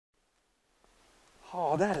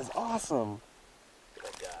Oh, that is awesome. Look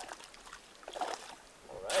at that guy.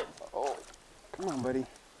 All right. Oh, come on, buddy.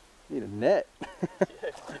 Need a net. Yeah,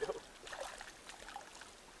 you do.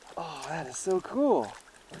 Oh, that is so cool.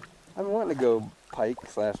 I've been wanting to go pike /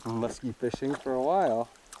 muskie fishing for a while.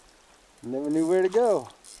 Never knew where to go.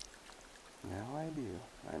 Now I do.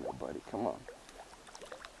 I know, buddy. Come on.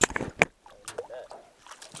 Got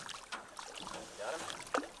him?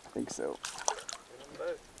 I think so. Get them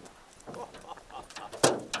both.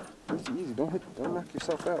 Easy, easy. Don't knock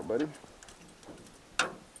yourself out, buddy.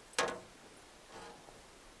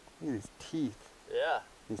 Look at his teeth. Yeah.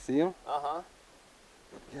 You see him? Uh-huh.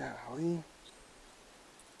 Golly.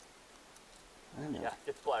 I know. Yeah,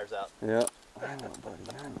 get the pliers out. Yeah, I know,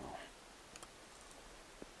 buddy. I know.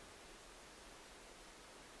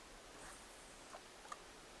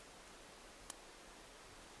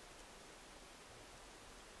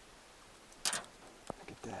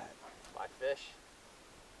 Look at that. My fish.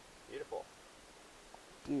 Beautiful.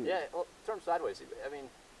 Dude. Yeah, well, turn him sideways. I mean,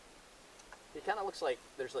 he kind of looks like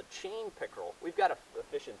there's a chain pickerel. We've got a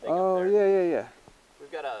fishing thing Oh, up there. yeah.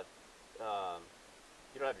 We've got a,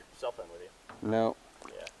 you don't have your cell phone with you. No.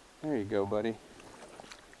 Yeah. There you go, buddy.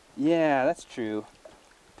 Yeah, that's true.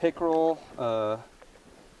 Pickerel, Yeah,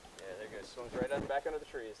 there he goes. Swims right up back under the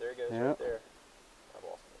trees. There he goes, Yep. right there. I've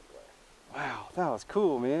lost him. Wow, that was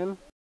cool, man.